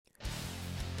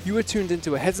You are tuned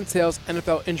into a Heads and Tails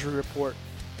NFL Injury Report,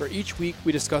 where each week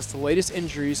we discuss the latest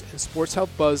injuries and sports health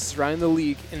buzz surrounding the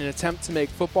league in an attempt to make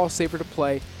football safer to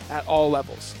play at all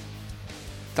levels.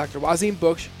 Dr. Wazim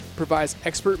Buksh provides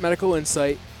expert medical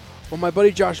insight, while my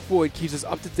buddy Josh Boyd keeps us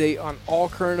up to date on all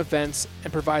current events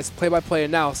and provides play-by-play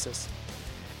analysis.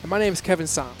 And my name is Kevin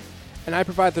Sam, and I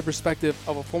provide the perspective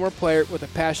of a former player with a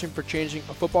passion for changing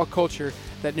a football culture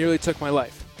that nearly took my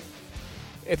life.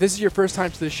 If this is your first time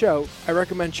to the show, I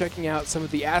recommend checking out some of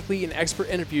the athlete and expert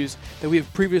interviews that we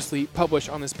have previously published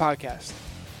on this podcast.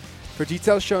 For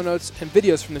detailed show notes and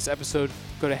videos from this episode,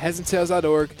 go to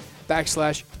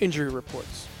headsandtails.org/injury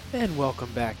reports. And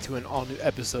welcome back to an all-new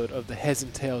episode of the Heads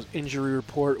and Tails Injury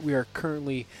Report. We are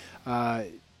currently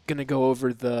going to go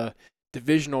over the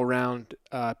divisional round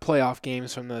playoff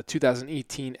games from the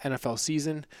 2018 NFL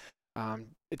season.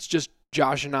 It's just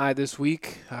Josh and I this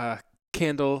week.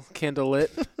 Candle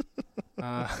lit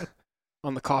on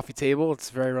the coffee table. It's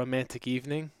a very romantic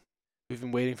evening. We've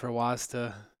been waiting for Waz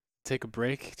to take a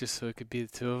break just so it could be the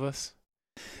two of us.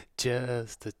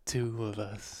 Just the two of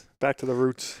us. Back to the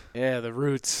roots. Yeah, the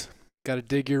roots. Got to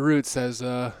dig your roots, as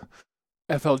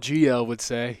FLGL would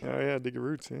say. Oh yeah, dig your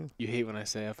roots. Yeah. You hate when I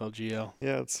say FLGL.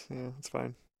 Yeah, it's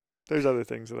fine. There's other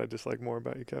things that I dislike more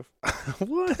about you, Kev.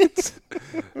 What? It's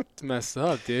messed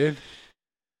up, dude.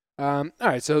 All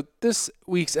right, so this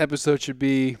week's episode should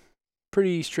be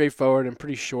pretty straightforward and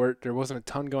pretty short. There wasn't a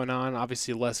ton going on,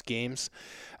 obviously less games.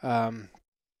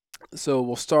 So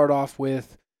we'll start off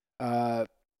with, I'm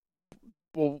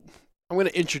going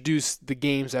to introduce the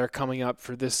games that are coming up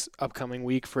for this upcoming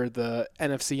week for the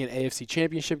NFC and AFC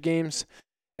championship games.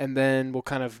 And then we'll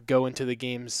kind of go into the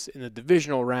games in the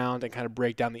divisional round and kind of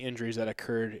break down the injuries that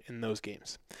occurred in those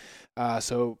games.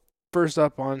 So first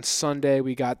up on Sunday,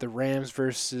 we got the Rams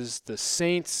versus the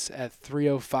Saints at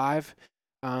 3:05.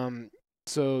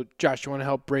 So, Josh, you want to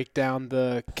help break down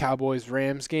the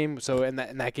Cowboys-Rams game? So, and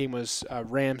that game was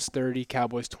Rams 30,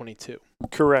 Cowboys 22.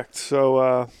 Correct.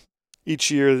 So each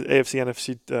year, the AFC,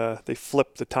 NFC, they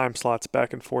flip the time slots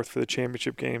back and forth for the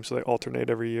championship game, so they alternate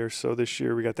every year. So this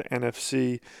year, we got the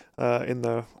NFC in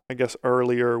the, I guess,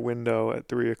 earlier window at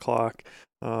 3 o'clock.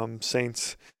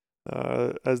 Saints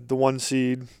as the 1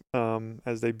 seed,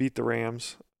 as they beat the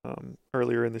Rams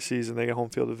earlier in the season. They get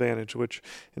home field advantage, which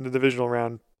in the divisional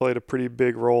round played a pretty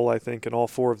big role, I think, in all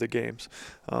 4 of the games.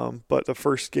 But the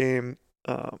first game,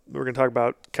 we're going to talk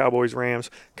about Cowboys-Rams.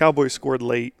 Cowboys scored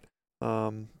late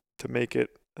to make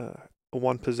it a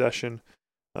 1-possession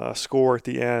score at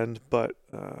the end, but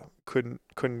couldn't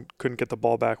get the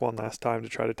ball back one last time to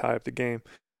try to tie up the game.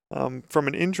 From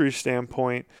an injury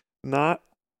standpoint, not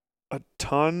a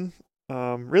ton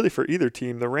really for either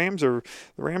team. The Rams are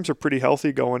pretty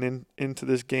healthy going into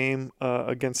this game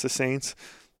against the Saints.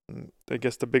 I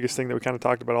guess the biggest thing that we kind of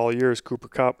talked about all year is Cooper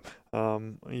Kupp.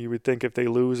 You would think if they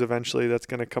lose eventually that's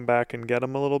going to come back and get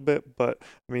him a little bit, but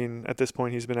I mean at this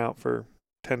point he's been out for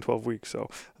 10-12 weeks, so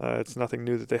it's nothing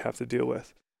new that they have to deal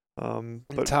with.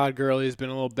 But Todd Gurley has been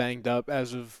a little banged up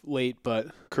as of late, but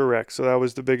correct. So that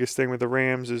was the biggest thing with the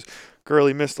Rams is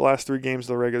Gurley missed the last 3 games of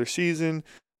the regular season.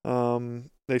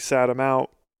 They sat him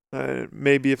out.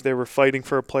 Maybe if they were fighting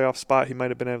for a playoff spot, he might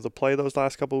have been able to play those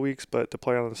last couple of weeks, but to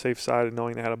play on the safe side and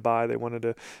knowing they had a bye, they wanted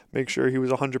to make sure he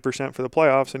was 100% for the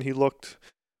playoffs, and he looked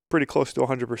pretty close to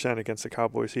 100% against the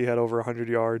Cowboys. He had over 100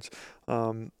 yards.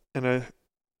 And I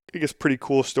guess pretty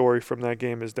cool story from that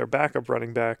game is their backup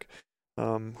running back,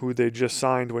 who they just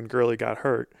signed when Gurley got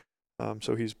hurt.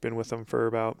 So he's been with them for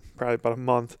probably about a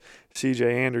month.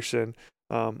 C.J. Anderson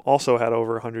also had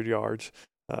over 100 yards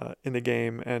in the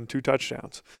game and 2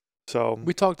 touchdowns. So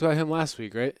we talked about him last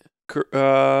week, right?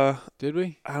 Did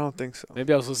we? I don't think so.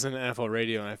 Maybe I was listening to NFL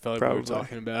radio and I felt like we were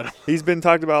talking about him. He's been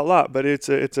talked about a lot, but it's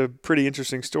a pretty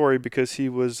interesting story because he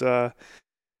was played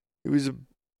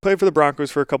for the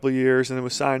Broncos for a couple of years and then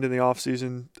was signed in the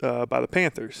offseason by the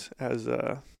Panthers as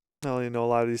a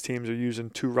lot of these teams are using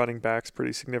 2 running backs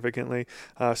pretty significantly.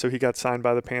 So he got signed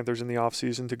by the Panthers in the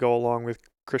offseason to go along with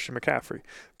Christian McCaffrey.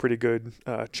 Pretty good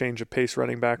change of pace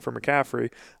running back for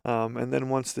McCaffrey. And then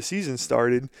once the season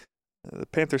started, the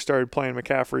Panthers started playing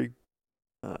McCaffrey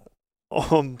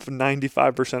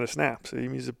 95% of snaps.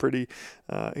 He's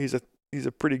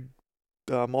a pretty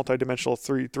multi-dimensional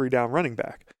three down running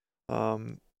back.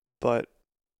 But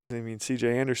I mean,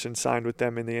 C.J. Anderson signed with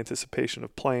them in the anticipation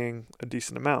of playing a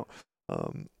decent amount.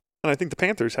 And I think the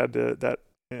Panthers had that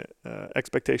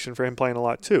expectation for him playing a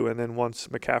lot too. And then once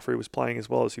McCaffrey was playing as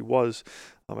well as he was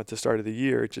at the start of the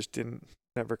year, it just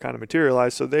never kind of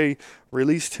materialized. So they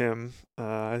released him,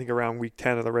 I think around week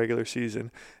 10 of the regular season,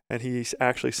 and he's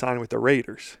actually signed with the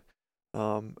Raiders.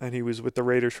 And he was with the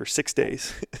Raiders for 6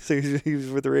 days. So he was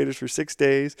with the Raiders for 6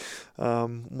 days.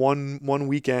 One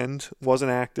weekend,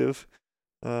 wasn't active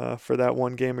for that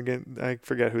one game again. I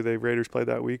forget who the Raiders played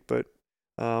that week, but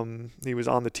he was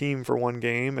on the team for one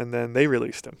game, and then they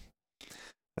released him.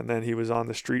 And then he was on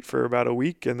the street for about a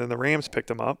week, and then the Rams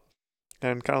picked him up.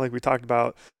 And kind of like we talked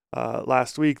about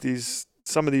last week,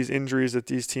 some of these injuries that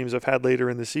these teams have had later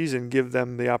in the season give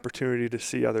them the opportunity to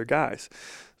see other guys.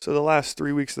 So the last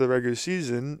 3 weeks of the regular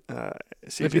season,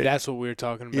 maybe that's what we were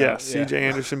talking about. Yeah, C.J.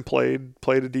 Anderson played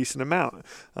a decent amount.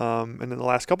 And in the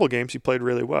last couple of games, he played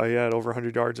really well. He had over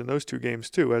 100 yards in those 2 games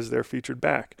too, as their featured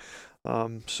back.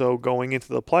 So going into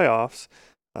the playoffs,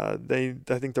 I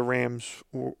think the Rams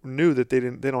knew that they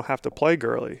don't have to play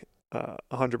Gurley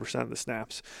 100% of the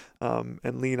snaps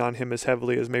and lean on him as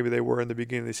heavily as maybe they were in the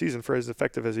beginning of the season. For as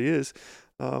effective as he is,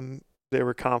 they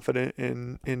were confident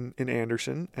in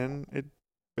Anderson, and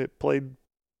it played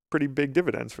pretty big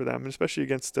dividends for them, especially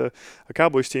against a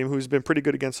Cowboys team who's been pretty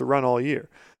good against the run all year.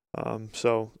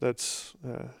 So that's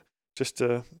just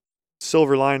a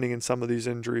silver lining in some of these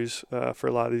injuries for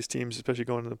a lot of these teams, especially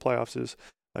going into the playoffs, is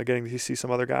getting to see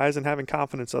some other guys and having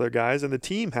confidence in other guys, and the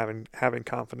team having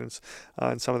confidence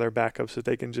in some of their backups that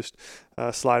they can just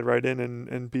slide right in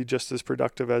and be just as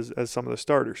productive as some of the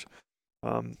starters.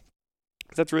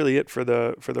 That's really it for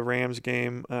the Rams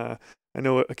game. I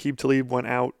know Aqib Talib went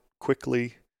out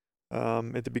quickly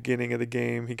at the beginning of the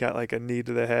game. He got like a knee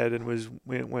to the head and was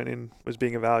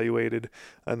being evaluated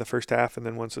in the first half, and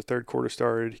then once the third quarter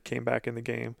started, he came back in the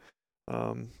game.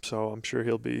 So I'm sure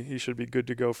he should be good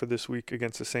to go for this week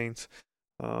against the Saints.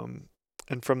 And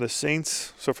from the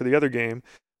Saints, so for the other game,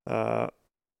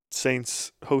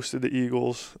 Saints hosted the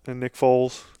Eagles and Nick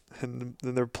Foles and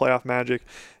their playoff magic,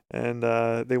 and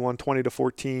they won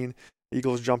 20-14.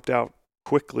 Eagles jumped out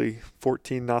quickly,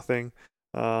 14-0,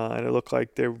 and it looked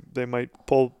like they might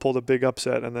pull the big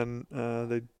upset, and then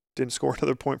they didn't score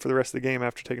another point for the rest of the game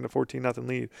after taking a 14-0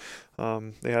 lead.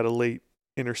 They had a late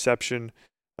interception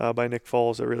by Nick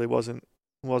Foles that really wasn't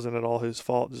at all his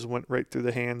fault. It just went right through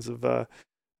the hands of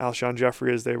Alshon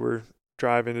Jeffrey as they were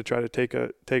driving to try to take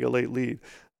a late lead.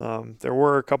 There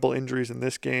were a couple injuries in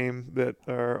this game that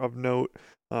are of note.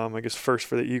 I guess first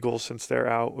for the Eagles, since they're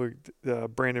out,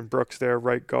 Brandon Brooks, their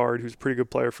right guard, who's a pretty good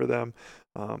player for them,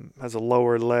 has a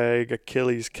lower leg,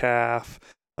 Achilles calf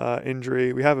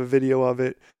injury. We have a video of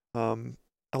it.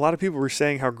 A lot of people were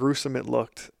saying how gruesome it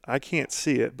looked. I can't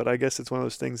see it, but I guess it's one of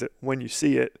those things that when you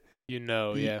see it,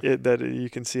 that you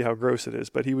can see how gross it is.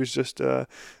 But he was just a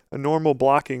normal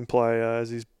blocking play as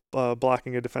he's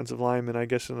blocking a defensive lineman, I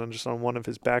guess, and just on one of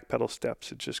his back pedal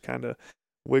steps. It just kind of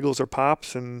wiggles or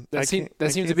pops, and that seems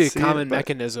to be a common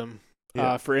mechanism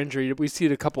for injury. We see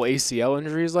a couple ACL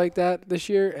injuries like that this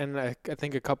year, and I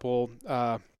think a couple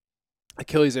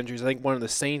Achilles injuries. I think one of the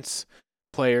Saints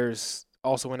players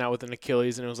also went out with an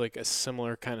Achilles, and it was like a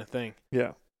similar kind of thing.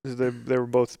 Yeah, they were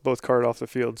both carted off the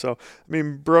field. So, I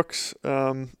mean, Brooks,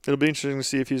 it'll be interesting to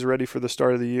see if he's ready for the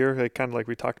start of the year. Kind of like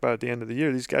we talked about at the end of the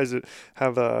year, these guys that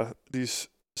have these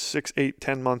 6, 8,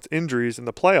 10-month injuries in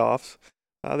the playoffs,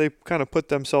 they kind of put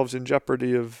themselves in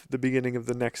jeopardy of the beginning of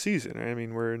the next season. I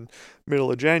mean, we're in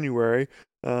middle of January.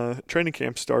 Training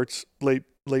camp starts late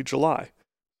July.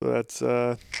 So that's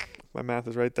my math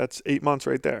is right. That's 8 months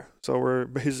right there. So we're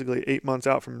basically 8 months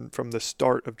out from the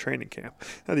start of training camp.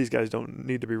 Now, these guys don't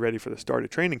need to be ready for the start of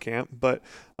training camp, but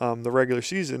the regular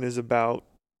season is about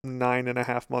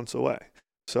 9.5 months away.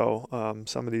 So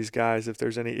some of these guys, if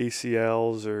there's any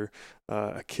ACLs or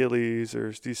Achilles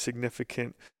or these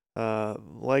significant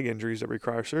leg injuries that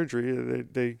require surgery,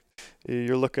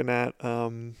 you're looking at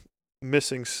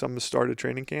missing some of the start of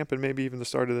training camp and maybe even the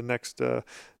start of the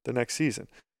next season.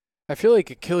 I feel like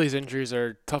Achilles injuries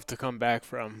are tough to come back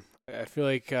from. I feel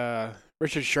like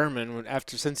Richard Sherman,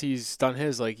 since he's done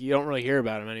his, you don't really hear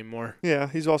about him anymore. Yeah,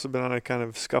 he's also been on a kind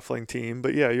of scuffling team,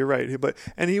 but yeah, you're right.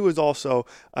 And he was also,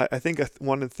 I think,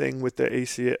 one thing with the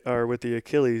ACL or with the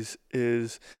Achilles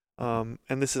is, and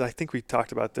this is, I think we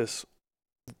talked about this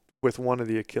with one of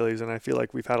the Achilles, and I feel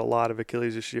like we've had a lot of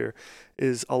Achilles this year,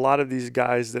 is a lot of these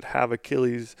guys that have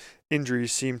Achilles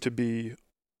injuries seem to be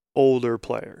older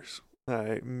players.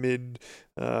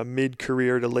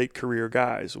 Mid-career to late career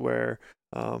guys, where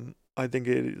I think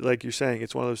like you're saying,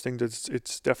 it's one of those things that's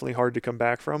it's definitely hard to come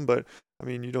back from. But I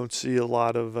mean, you don't see a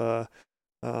lot of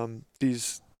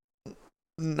these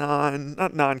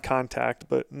not non-contact,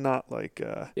 but not like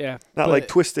like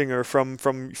twisting or from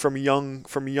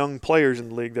young players in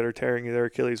the league that are tearing their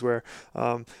Achilles. Where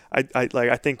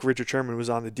I think Richard Sherman was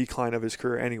on the decline of his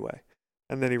career anyway.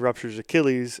 and then he ruptures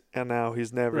Achilles, and now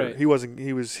he's never. Right. He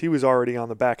was already on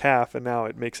the back half, and now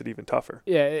it makes it even tougher.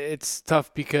 Yeah, it's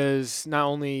tough because not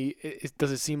only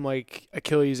does it seem like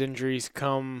Achilles injuries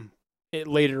come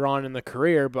later on in the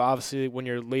career, but obviously when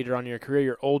you're later on in your career,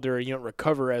 you're older and you don't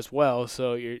recover as well.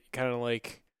 So you're kind of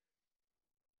like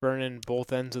burning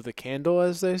both ends of the candle,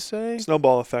 as they say.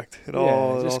 Snowball effect. It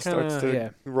all just starts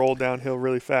kinda, to roll downhill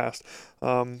really fast.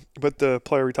 But the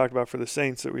player we talked about for the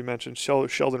Saints that we mentioned,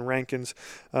 Sheldon Rankins,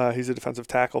 he's a defensive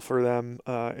tackle for them.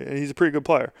 And he's a pretty good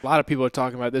player. A lot of people are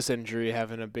talking about this injury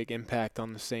having a big impact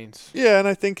on the Saints. Yeah, and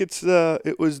I think it's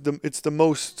the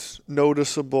most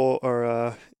noticeable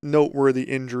or noteworthy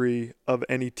injury of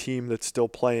any team that's still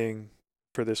playing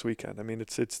for this weekend. I mean,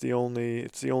 it's the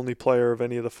only player of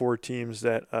any of the four teams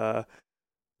that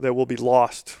will be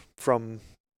lost from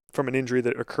an injury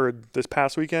that occurred this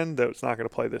past weekend that's not going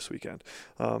to play this weekend.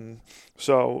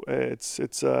 So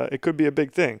it could be a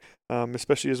big thing,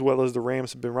 especially as well as the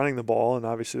Rams have been running the ball, and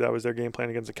obviously that was their game plan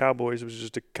against the Cowboys, was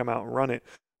just to come out and run it.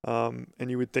 And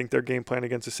you would think their game plan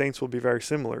against the Saints will be very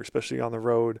similar, especially on the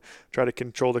road. Try to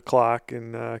control the clock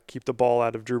and keep the ball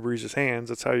out of Drew Brees' hands.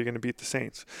 That's how you're going to beat the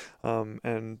Saints.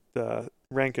 And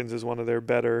Rankins is one of their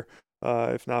better,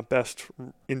 if not best,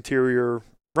 interior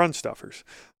run stuffers.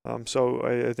 So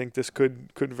I think this could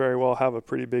very well have a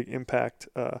pretty big impact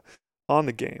on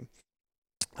the game.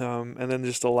 And then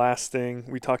just the last thing,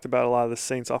 we talked about a lot of the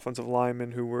Saints offensive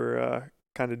linemen who were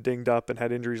kind of dinged up and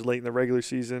had injuries late in the regular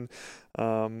season.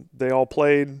 They all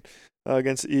played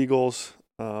against the Eagles.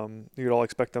 You'd all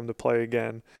expect them to play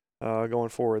again going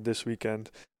forward this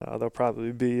weekend. They'll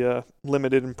probably be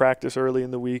limited in practice early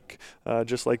in the week,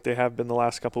 just like they have been the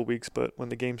last couple of weeks. But when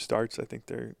the game starts, I think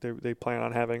they plan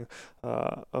on having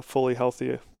a fully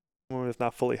healthy, well, if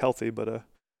not fully healthy, but a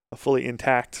fully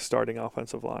intact starting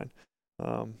offensive line.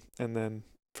 And then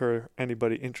for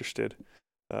anybody interested,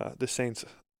 the Saints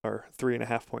are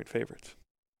 3.5-point favorites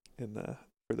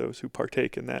for those who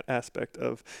partake in that aspect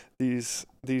of these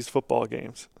football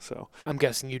games. So I'm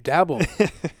guessing you dabble.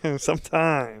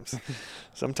 sometimes,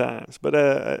 but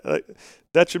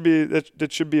that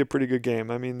should be a pretty good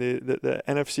game. I mean, the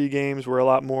NFC games were a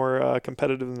lot more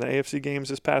competitive than the AFC games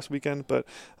this past weekend, but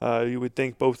you would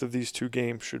think both of these two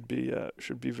games should be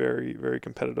very, very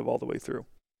competitive all the way through.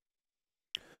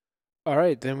 All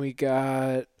right, then we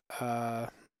got.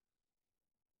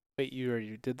 Wait, you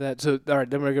already did that. So, all right,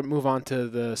 then we're going to move on to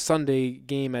the Sunday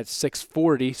game at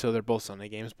 6:40. So they're both Sunday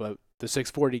games, but the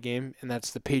 6:40 game, and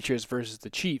that's the Patriots versus the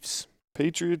Chiefs.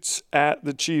 Patriots at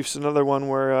the Chiefs, another one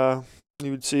where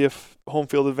you would see if home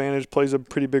field advantage plays a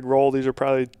pretty big role. These are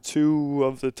probably two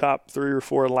of the top 3 or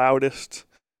 4 loudest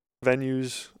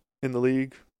venues in the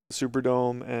league, the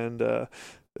Superdome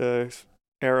and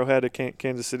Arrowhead at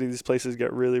Kansas City. These places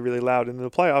get really, really loud. And in the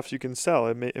playoffs, you can tell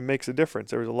it makes a difference.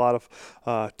 There was a lot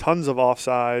of tons of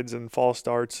offsides and false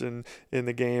starts in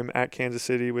the game at Kansas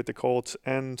City with the Colts,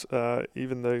 and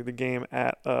even the game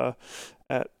at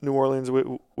New Orleans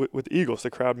with the Eagles.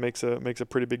 The crowd makes a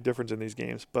pretty big difference in these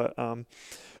games. But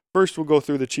first, we'll go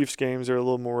through the Chiefs games. They're a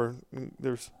little more.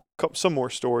 There's some more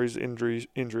stories injury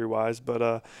wise,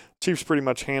 but Chiefs pretty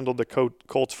much handled the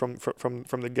Colts from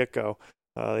the get go.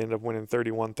 They ended up winning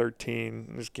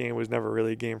 31-13. This game was never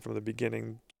really a game from the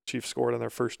beginning. Chiefs scored on their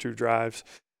first 2 drives,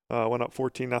 went up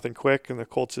 14-0 quick, and the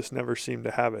Colts just never seemed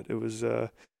to have it. It was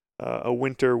a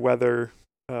winter weather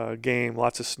game,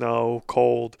 lots of snow,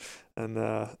 cold,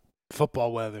 and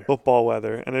football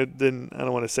weather. And it didn't. I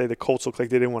don't want to say the Colts looked like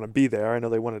they didn't want to be there. I know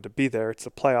they wanted to be there. It's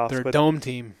the playoffs. They're but a dome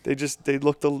team. They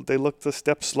looked a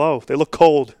step slow. They look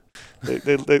cold.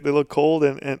 they look cold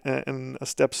and a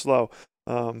step slow.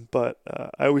 But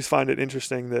I always find it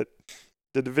interesting that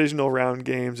the divisional round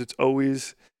games,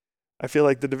 I feel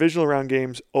like the divisional round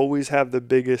games always have the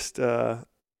biggest,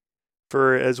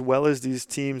 for as well as these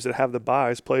teams that have the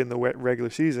byes play in the regular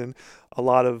season, a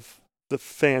lot of the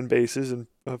fan bases and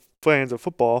fans of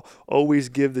football always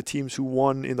give the teams who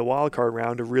won in the wild card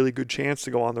round a really good chance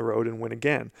to go on the road and win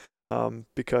again.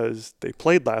 Because they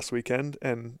played last weekend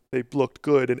and they looked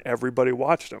good and everybody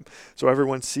watched them. So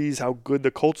everyone sees how good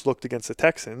the Colts looked against the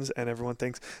Texans and everyone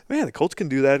thinks, man, the Colts can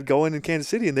do that going in Kansas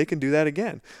City and they can do that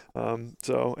again. And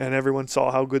everyone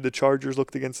saw how good the Chargers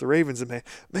looked against the Ravens and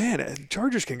man,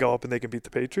 Chargers can go up and they can beat the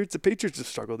Patriots. The Patriots have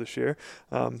struggled this year.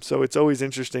 So it's always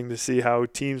interesting to see how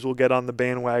teams will get on the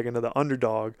bandwagon of the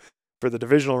underdog for the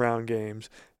divisional round games.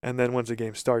 And then once the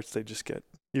game starts,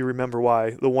 you remember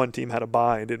why the one team had a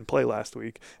bye and didn't play last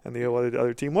week, and the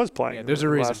other team was playing. Yeah, there's a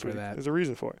reason for that. There's a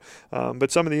reason for it.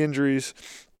 But some of the injuries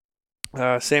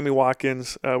Sammy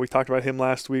Watkins, we talked about him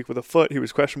last week with a foot. He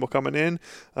was questionable coming in.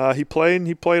 He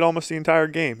played almost the entire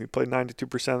game. He played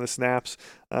 92% of the snaps,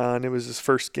 and it was his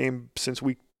first game since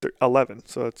week 11.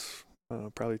 So it's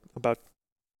probably about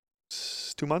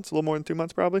 2 months, a little more than 2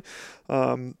 months probably.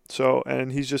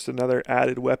 And he's just another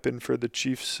added weapon for the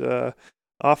Chiefs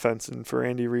offense and for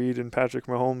Andy Reid and Patrick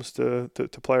Mahomes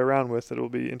to play around with. It'll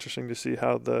be interesting to see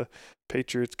how the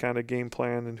Patriots kind of game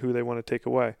plan and who they want to take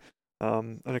away.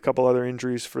 And a couple other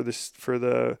injuries for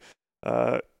the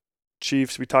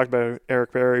Chiefs. We talked about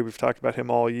Eric Berry. We've talked about him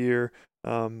all year.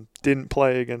 Didn't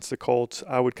play against the Colts.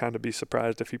 I would kind of be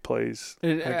surprised if he plays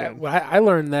again. I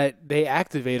learned that they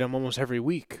activate him almost every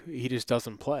week. He just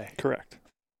doesn't play. Correct.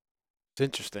 It's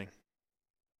interesting.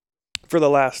 For the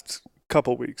last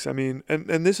couple weeks. I mean,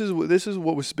 and this is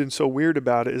what was been so weird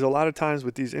about it is a lot of times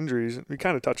with these injuries, we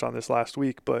kind of touched on this last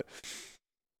week, but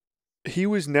he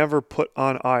was never put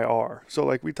on IR. So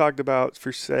like we talked about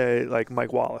for say like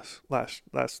Mike Wallace last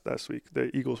week,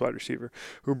 the Eagles wide receiver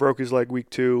who broke his leg week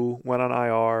 2, went on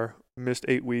IR, missed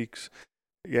 8 weeks.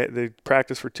 Yeah, they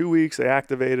practiced for 2 weeks, they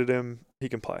activated him, he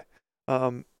can play.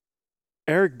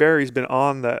 Eric Berry's been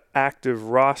on the active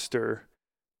roster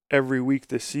every week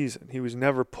this season. He was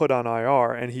never put on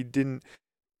IR, and he didn't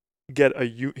get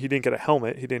a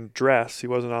helmet. He didn't dress. He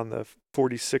wasn't on the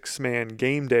 46-man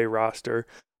game day roster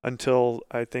until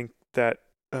I think that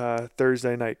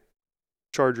Thursday night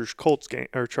Chargers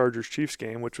Chiefs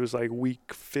game, which was like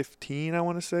week 15, I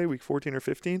want to say, week 14 or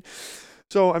 15.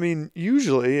 So, I mean,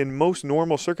 usually in most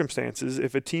normal circumstances,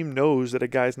 if a team knows that a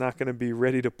guy's not going to be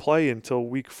ready to play until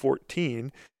week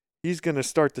 14, he's going to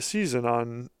start the season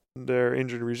on their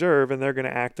injured reserve, and they're going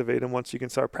to activate him once you can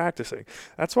start practicing.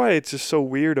 That's why it's just so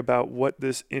weird about what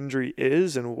this injury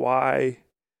is and why.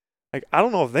 Like, I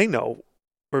don't know if they know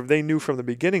or if they knew from the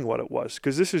beginning what it was,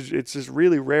 because it's just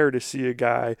really rare to see a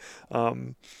guy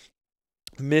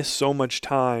miss so much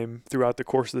time throughout the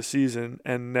course of the season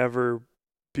and never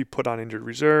be put on injured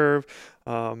reserve.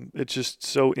 It's just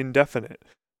so indefinite.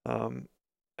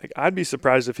 Like, I'd be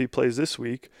surprised if he plays this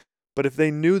week. But if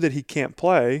they knew that he can't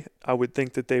play, I would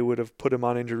think that they would have put him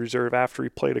on injured reserve after he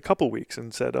played a couple weeks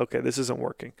and said, okay, this isn't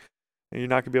working. You're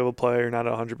not going to be able to play. You're not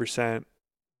at 100%.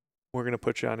 We're going to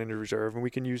put you on injured reserve, and we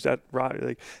can use that.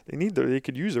 Like they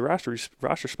could use the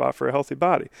roster spot for a healthy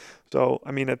body. So,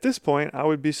 I mean, at this point, I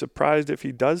would be surprised if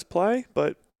he does play,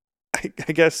 but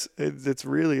I guess it's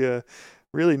really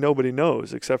nobody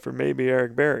knows except for maybe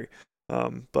Eric Berry.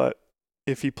 But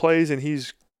if he plays and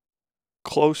he's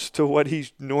close to what he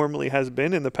normally has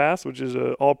been in the past, which is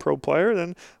an all-pro player,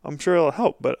 then I'm sure it'll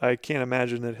help. But I can't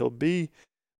imagine that he'll be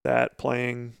that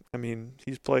playing. I mean,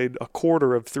 he's played a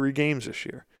quarter of 3 games this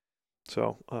year.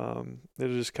 So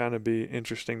it'll just kind of be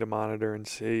interesting to monitor and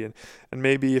see. And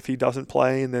maybe if he doesn't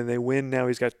play and then they win, now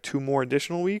he's got 2 more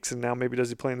additional weeks, and now maybe does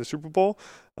he play in the Super Bowl?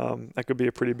 That could be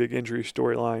a pretty big injury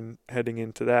storyline heading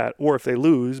into that. Or if they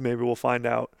lose, maybe we'll find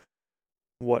out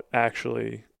what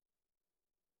actually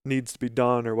needs to be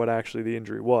done or what actually the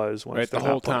injury was. Right, the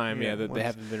whole time, that they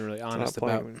haven't been really honest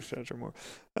about.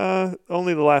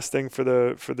 Only the last thing for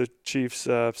the Chiefs,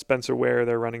 Spencer Ware,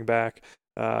 their running back,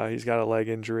 he's got a leg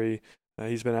injury.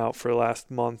 He's been out for the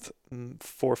last month,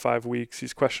 4 or 5 weeks.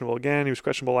 He's questionable again. He was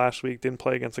questionable last week, didn't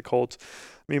play against the Colts.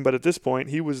 I mean, but at this point,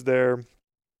 he was the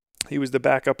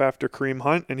backup after Kareem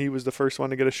Hunt, and he was the first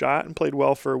one to get a shot and played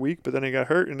well for a week, but then he got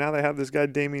hurt, and now they have this guy,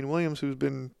 Damian Williams, who's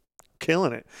been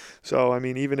killing it. So, I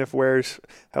mean, even if Ware's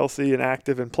healthy and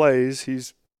active and plays,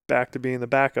 he's back to being the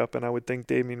backup, and I would think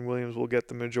Damian Williams will get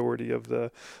the majority of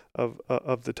the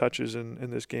touches in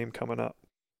this game coming up.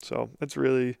 So that's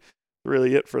really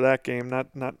it for that game.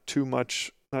 Not too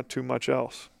much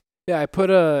else. Yeah, I put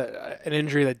an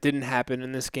injury that didn't happen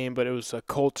in this game, but it was a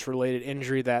Colts-related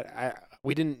injury that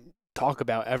we didn't talk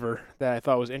about ever, that I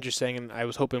thought was interesting, and I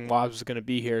was hoping Woz was going to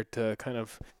be here to kind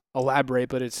of elaborate,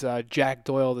 but it's Jack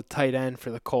Doyle, the tight end for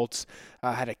the Colts,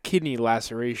 had a kidney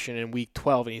laceration in week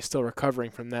 12, and he's still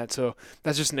recovering from that. So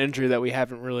that's just an injury that we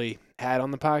haven't really had on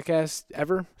the podcast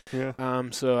ever. Yeah.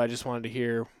 So I just wanted to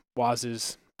hear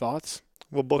Woz's thoughts.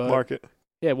 We'll bookmark it.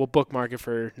 Yeah, we'll bookmark it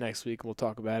for next week, and we'll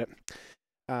talk about it.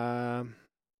 And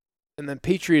then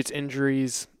Patriots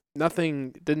injuries.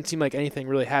 Nothing, didn't seem like anything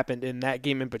really happened in that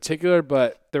game in particular,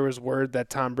 but there was word that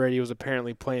Tom Brady was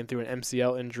apparently playing through an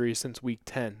MCL injury since week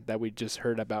 10 that we just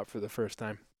heard about for the first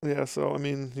time. Yeah, so, I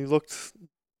mean, he looked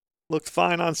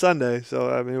fine on Sunday, so,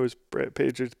 I mean, it was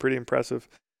Patriots pretty impressive.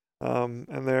 And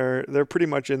they're pretty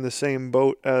much in the same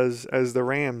boat as the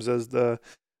Rams, as the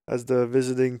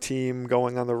visiting team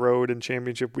going on the road in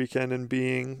championship weekend and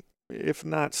being, if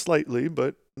not slightly,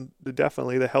 but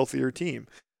definitely the healthier team.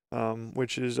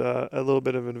 which is a little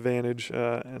bit of an advantage.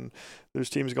 And those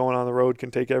teams going on the road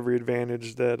can take every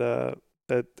advantage that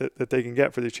they can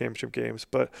get for these championship games.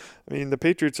 But I mean, the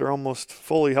Patriots are almost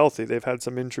fully healthy. They've had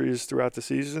some injuries throughout the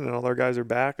season, and all their guys are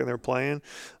back and they're playing.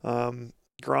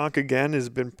 Gronk again has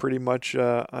been pretty much.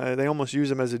 They almost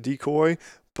use him as a decoy.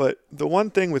 But the one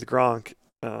thing with Gronk,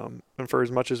 and for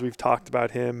as much as we've talked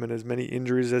about him and as many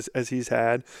injuries as he's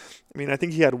had, I mean, I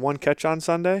think he had one catch on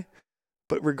Sunday.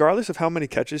 But regardless of how many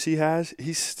catches he has,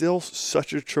 he's still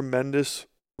such a tremendous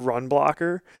run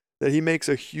blocker that he makes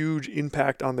a huge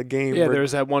impact on the game. Yeah, there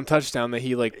was that one touchdown that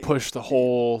he pushed the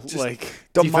whole demolishes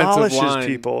defensive line.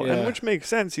 people, yeah. and which makes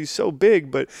sense. He's so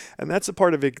big, and that's the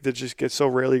part of it that just gets so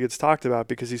rarely gets talked about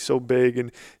because he's so big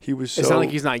and he was so. It's not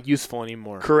like he's not useful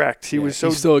anymore. Correct. He's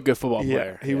still a good football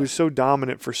player. He was so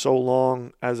dominant for so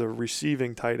long as a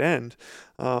receiving tight end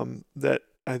that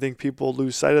I think people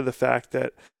lose sight of the fact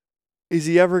that. Is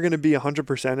he ever going to be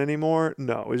 100% anymore?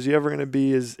 No. Is he ever going to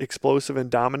be as explosive and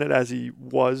dominant as he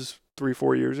was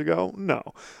 3-4 years ago? No.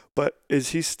 But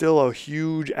is he still a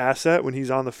huge asset when he's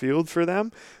on the field for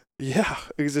them? Yeah,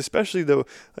 because especially though,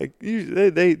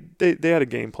 they had a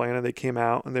game plan and they came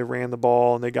out and they ran the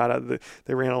ball and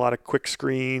they ran a lot of quick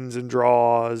screens and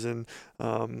draws and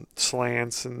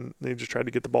slants and they just tried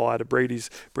to get the ball out of Brady's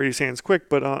hands quick.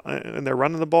 But and they're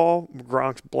running the ball,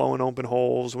 Gronk's blowing open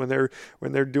holes when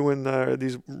they're doing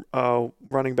these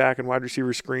running back and wide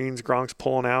receiver screens. Gronk's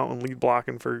pulling out and lead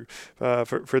blocking for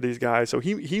these guys. So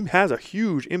he has a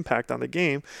huge impact on the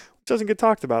game. Doesn't get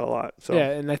talked about a lot. So.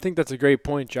 Yeah, and I think that's a great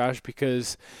point, Josh,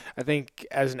 because I think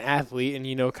as an athlete,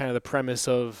 and kind of the premise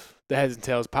of the Heads and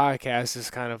Tails podcast is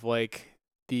kind of like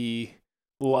the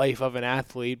life of an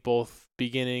athlete, both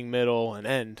beginning, middle, and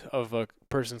end of a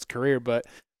person's career. But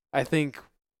I think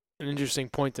an interesting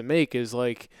point to make is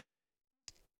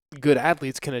good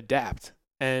athletes can adapt.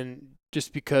 And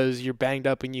just because you're banged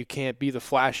up and you can't be the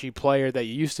flashy player that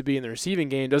you used to be in the receiving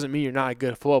game doesn't mean you're not a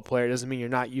good football player. It doesn't mean you're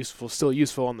not still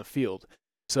useful on the field.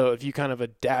 So if you kind of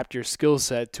adapt your skill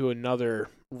set to another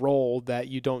role that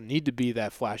you don't need to be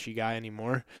that flashy guy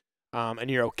anymore, and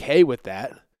you're okay with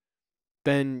that,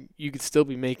 then you could still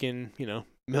be making,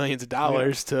 millions of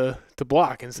dollars to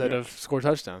block instead of score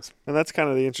touchdowns. And that's kind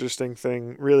of the interesting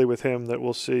thing really with him that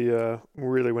we'll see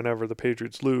really whenever the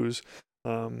Patriots lose.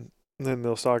 Then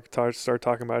they'll start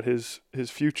talking about his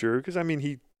future because I mean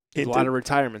he hinted, a lot of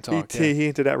retirement talk. He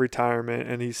hinted at retirement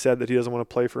and he said that he doesn't want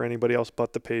to play for anybody else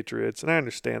but the Patriots, and I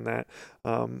understand that.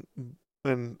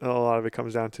 And a lot of it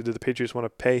comes down to, do the Patriots want to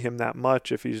pay him that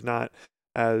much if he's not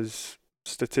as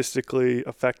statistically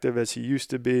effective as he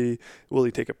used to be? Will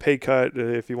he take a pay cut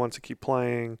if he wants to keep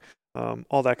playing?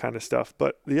 All that kind of stuff.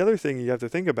 But the other thing you have to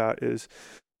think about is,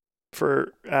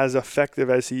 for as effective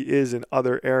as he is in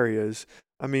other areas,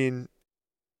 I mean,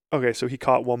 okay, so he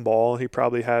caught one ball. He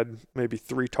probably had maybe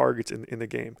 3 targets in the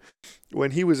game.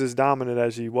 When he was as dominant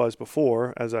as he was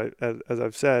before, as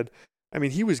I've said, I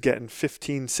mean, he was getting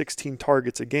 15, 16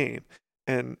 targets a game.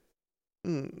 And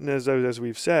as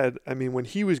we've said, I mean, when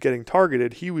he was getting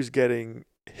targeted, he was getting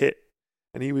hit.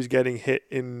 And he was getting hit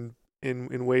in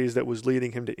ways that was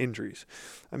leading him to injuries.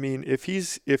 I mean, if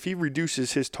he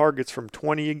reduces his targets from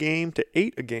 20 a game to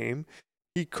 8 a game,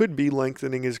 he could be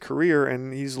lengthening his career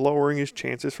and he's lowering his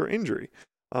chances for injury.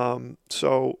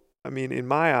 So, I mean, in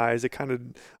my eyes, a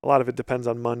lot of it depends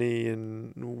on money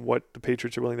and what the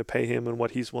Patriots are willing to pay him and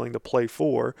what he's willing to play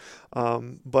for.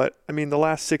 But I mean, the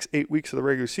last 6-8 weeks of the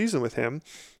regular season with him,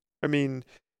 I mean,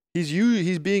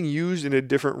 he's being used in a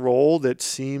different role that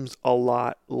seems a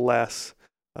lot less.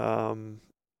 I don't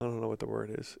know what the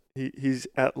word is. He's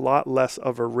at a lot less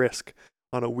of a risk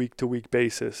on a week-to-week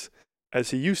basis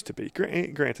as he used to be.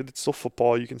 Granted, it's still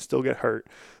football. You can still get hurt.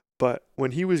 But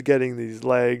when he was getting these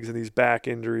legs and these back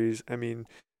injuries, I mean,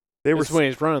 when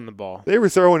he's running the ball. They were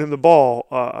throwing him the ball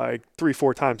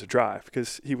 3-4 times a drive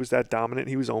because he was that dominant.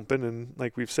 He was open, and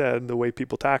like we've said, the way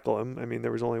people tackle him, I mean,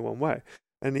 there was only one way.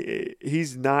 And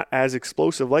he's not as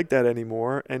explosive like that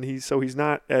anymore, and he's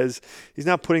not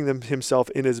putting himself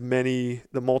in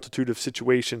the multitude of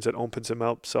situations that opens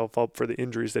himself up for the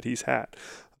injuries that he's had.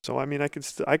 So I mean, I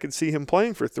could see him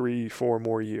playing for 3-4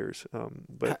 more years.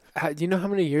 But do you know how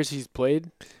many years he's played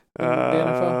in the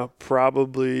NFL?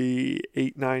 Probably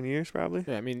 8-9 years, probably.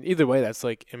 Yeah, I mean, either way, that's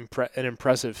like an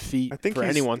impressive feat for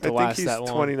anyone to last that long. I think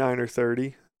he's 29 or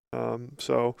 30.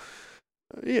 So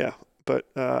yeah, but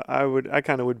I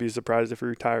kind of would be surprised if he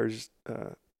retires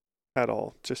at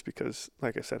all, just because,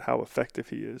 like I said, how effective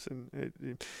he is,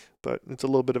 but it's a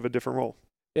little bit of a different role.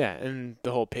 Yeah, and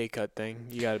the whole pay cut thing,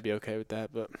 you got to be okay with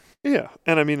that. But yeah,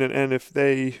 and I mean, and if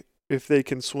they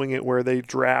can swing it where they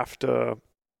draft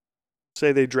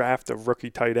say they draft a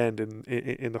rookie tight end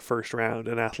in the first round,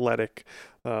 an athletic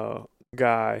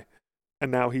guy,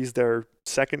 and now he's their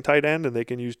second tight end, and they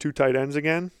can use 2 tight ends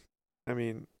again. I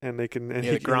mean, and they can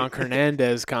the Gronk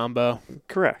Hernandez combo.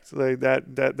 Correct, like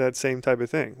that same type of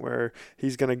thing where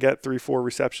he's going to get 3-4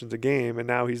 receptions a game, and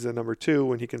now he's the number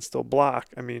 2 and he can still block.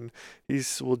 I mean,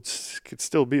 could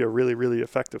still be a really, really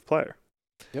effective player.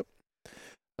 Yep.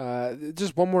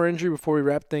 Just one more injury before we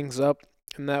wrap things up,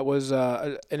 and that was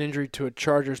an injury to a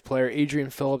Chargers player. Adrian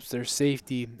Phillips, their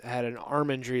safety, had an arm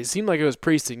injury. It seemed like it was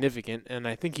pretty significant, and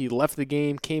I think he left the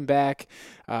game, came back.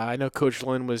 I know Coach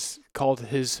Lynn called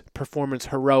his performance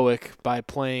heroic by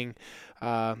playing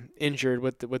injured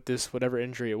with this whatever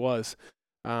injury it was.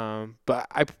 But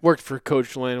I worked for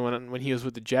Coach Lynn when he was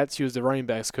with the Jets. He was the running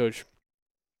backs coach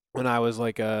when I was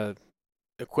like a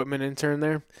equipment intern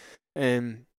there,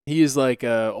 and he is like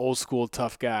a old school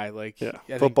tough guy. Like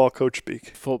football coach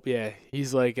speak.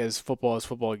 He's like as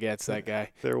football gets. That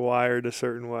guy. They're wired a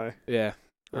certain way. Yeah,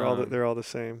 they're all the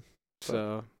same.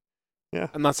 So yeah,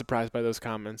 I'm not surprised by those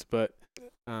comments, but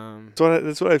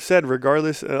that's what I've said.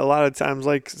 Regardless, a lot of times,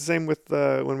 like same with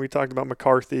when we talked about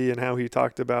McCarthy and how he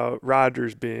talked about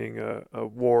Rodgers being a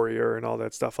warrior and all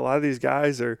that stuff. A lot of these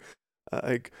guys are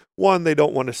like, one, they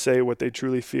don't want to say what they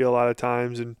truly feel a lot of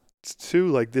times, and 2,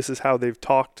 like this is how they've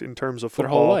talked in terms of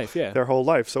football their whole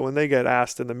life. So when they get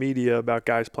asked in the media about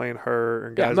guys playing hurt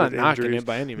and guys with injuries, I'm not knocking it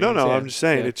by any means. No, I'm just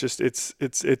saying it's just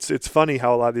it's funny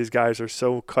how a lot of these guys are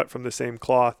so cut from the same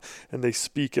cloth and they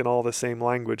speak in all the same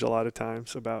language a lot of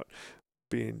times about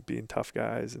being tough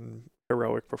guys and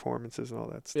heroic performances and all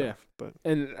that stuff. Yeah. But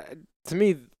to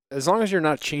me, as long as you're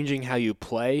not changing how you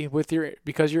play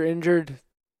because you're injured,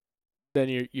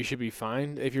 then you should be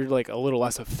fine. If you're like a little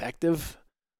less effective.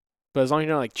 But as long as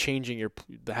you're not like changing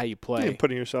how you play, you're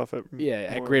putting yourself at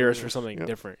greater risk for something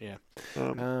different. Yeah.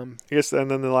 I guess,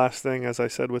 and then the last thing, as I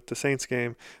said with the Saints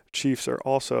game, Chiefs are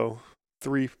also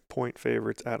 3-point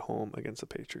favorites at home against the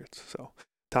Patriots. So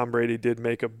Tom Brady did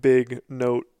make a big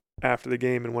note after the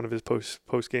game in one of his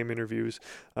post game interviews.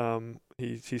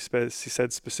 He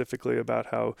said specifically about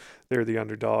how they're the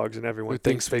underdogs and everyone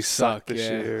thinks they suck this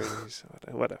year.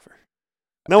 Whatever.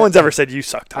 No one's ever said you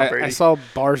suck, Tom Brady. I saw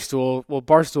Barstool. Well,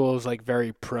 Barstool is like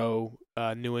very pro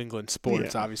New England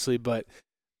sports, obviously, but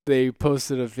they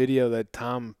posted a video that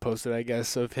Tom posted, I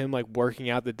guess, of him like working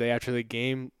out the day after the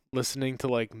game, listening to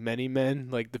like Many Men,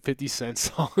 like the 50 Cent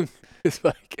song. It's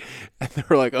like, and they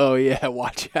were like, "Oh yeah,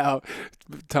 watch out,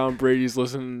 Tom Brady's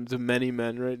listening to Many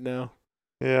Men right now."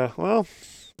 Yeah, well,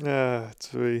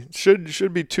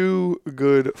 should be 2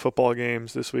 good football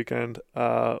games this weekend.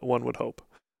 One would hope.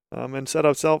 And set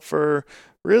us up for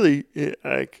really,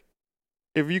 like,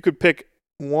 if you could pick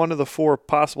one of the 4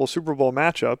 possible Super Bowl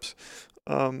matchups,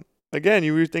 again,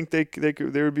 you would think they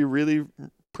would be really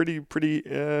pretty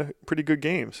good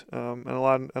games, and a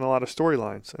lot of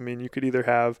storylines. I mean, you could either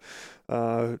have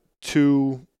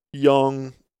 2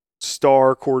 young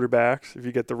star quarterbacks if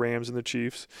you get the Rams and the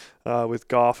Chiefs with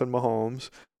Goff and Mahomes.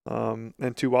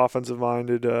 And 2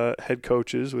 offensive-minded head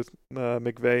coaches with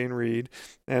McVay and Reed,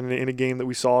 and in a game that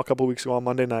we saw a couple weeks ago on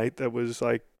Monday night that was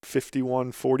like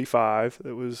 51-45.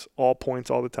 It was all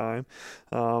points all the time.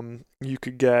 You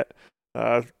could get 2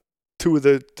 of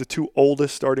the 2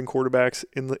 oldest starting quarterbacks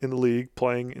in the league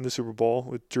playing in the Super Bowl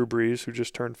with Drew Brees, who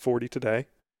just turned 40 today.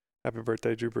 Happy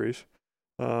birthday, Drew Brees.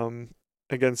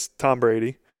 Against Tom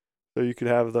Brady. So you could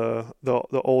have the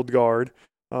old guard.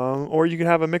 Or you can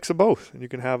have a mix of both. You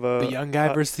can have the young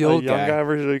guy versus the old guy.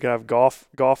 You can have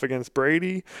Goff against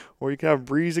Brady, or you can have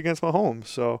Breeze against Mahomes.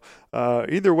 So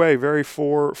either way,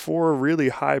 four really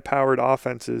high-powered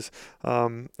offenses.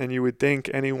 And you would think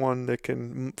anyone that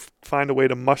can find a way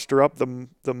to muster up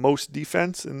the most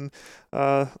defense and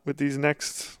with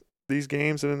these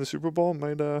games and in the Super Bowl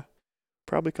might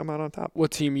probably come out on top.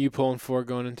 What team are you pulling for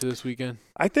going into this weekend?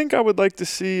 I think I would like to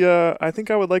see.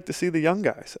 The young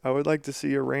guys. I would like to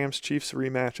see a Rams-Chiefs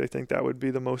rematch. I think that would be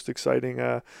the most exciting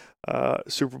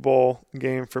Super Bowl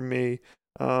game for me.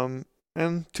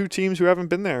 And 2 teams who haven't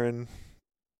been there in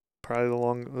probably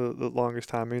the longest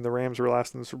time. I mean, the Rams were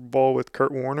last in the Super Bowl with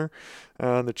Kurt Warner,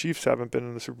 and the Chiefs haven't been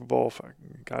in the Super Bowl for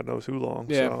God knows who long.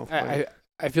 Yeah, so,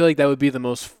 I feel like that would be the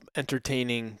most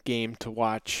entertaining game to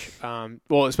watch.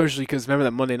 Well, especially because remember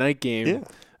that Monday night game?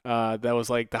 Yeah. That was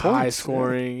like the high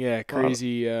scoring,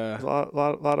 crazy. A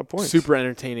lot of points. Super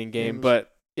entertaining game.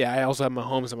 But yeah, I also have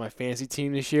Mahomes on my fantasy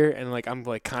team this year, and like I'm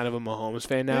like kind of a Mahomes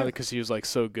fan now because he was like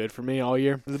so good for me all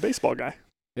year. He's a baseball guy.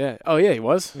 Yeah. Oh yeah, he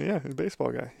was. Yeah, he's a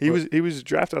baseball guy. He was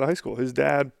drafted out of high school. His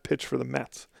dad pitched for the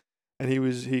Mets, and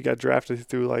he got drafted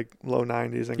through like low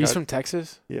 90s. And he's from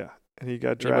Texas. Yeah. and he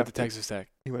got drafted. He went to Texas Tech.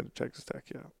 He went to Texas Tech,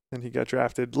 yeah. And he got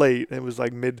drafted late. It was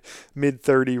like mid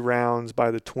 30 rounds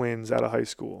by the Twins out of high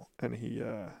school, and he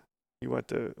went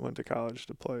to college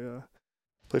to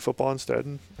play football instead,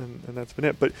 and that's been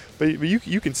it. But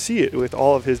you can see it with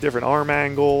all of his different arm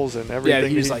angles and everything. Yeah,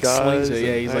 he just does. slings it.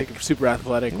 Yeah, he's like super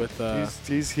athletic with.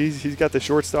 He's got the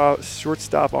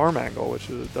shortstop arm angle, which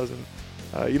doesn't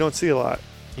you don't see a lot.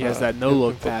 He has that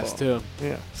no-look pass, too.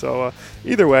 Yeah. So,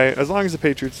 either way, as long as the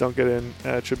Patriots don't get in,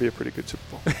 it should be a pretty good Super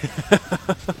Bowl.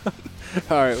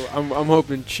 All right. I'm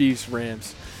hoping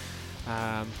Chiefs-Rams.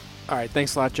 All right.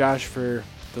 Thanks a lot, Josh, for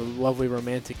the lovely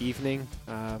romantic evening.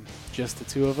 Just the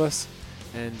two of us.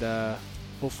 And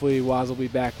hopefully Waz will be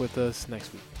back with us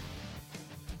next week.